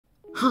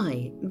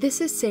Hi,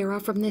 this is Sarah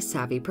from The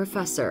Savvy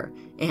Professor,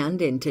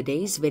 and in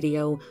today's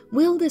video,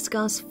 we'll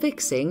discuss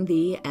fixing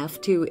the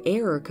F2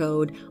 error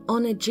code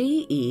on a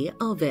GE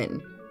oven.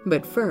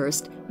 But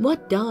first,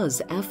 what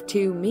does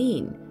F2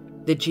 mean?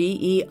 The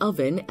GE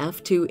oven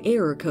F2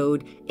 error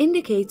code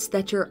indicates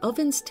that your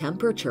oven's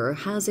temperature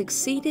has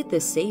exceeded the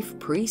safe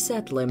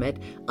preset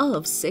limit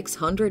of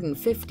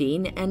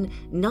 615 and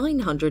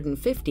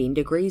 915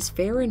 degrees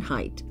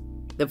Fahrenheit.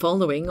 The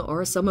following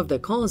are some of the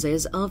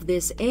causes of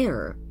this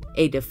error.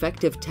 A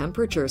defective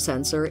temperature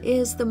sensor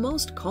is the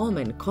most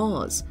common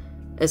cause.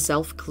 A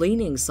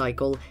self-cleaning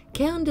cycle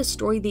can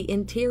destroy the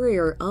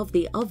interior of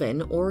the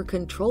oven or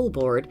control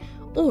board,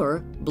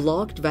 or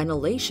blocked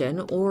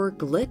ventilation or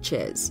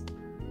glitches.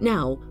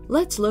 Now,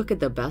 let's look at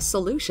the best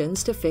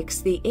solutions to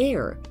fix the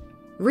error.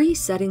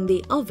 Resetting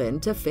the oven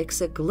to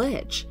fix a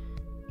glitch.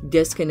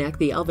 Disconnect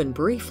the oven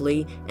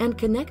briefly and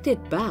connect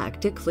it back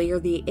to clear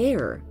the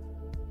air.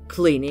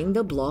 Cleaning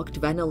the blocked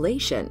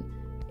ventilation.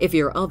 If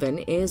your oven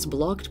is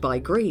blocked by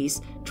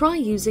grease, try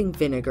using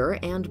vinegar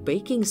and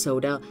baking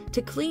soda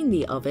to clean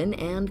the oven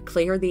and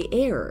clear the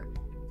air.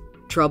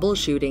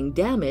 Troubleshooting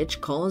damage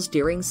caused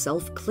during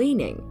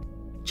self-cleaning.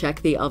 Check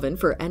the oven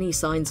for any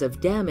signs of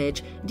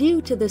damage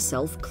due to the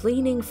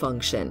self-cleaning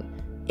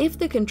function. If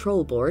the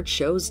control board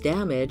shows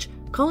damage,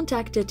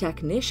 contact a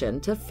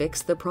technician to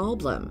fix the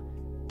problem.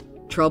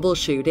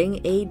 Troubleshooting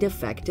a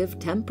defective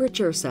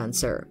temperature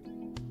sensor.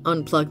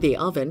 Unplug the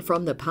oven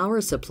from the power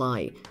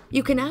supply.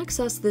 You can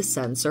access the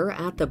sensor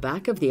at the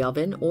back of the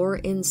oven or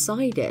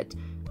inside it.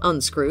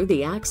 Unscrew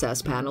the access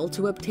panel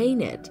to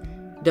obtain it.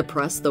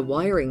 Depress the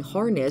wiring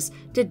harness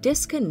to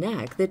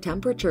disconnect the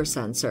temperature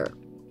sensor.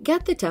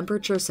 Get the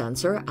temperature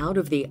sensor out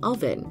of the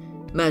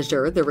oven.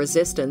 Measure the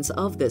resistance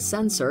of the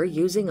sensor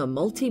using a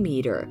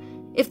multimeter.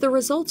 If the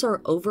results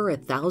are over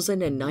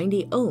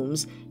 1,090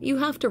 ohms, you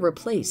have to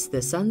replace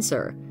the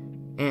sensor.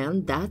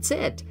 And that's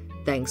it.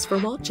 Thanks for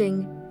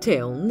watching.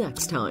 Till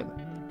next time.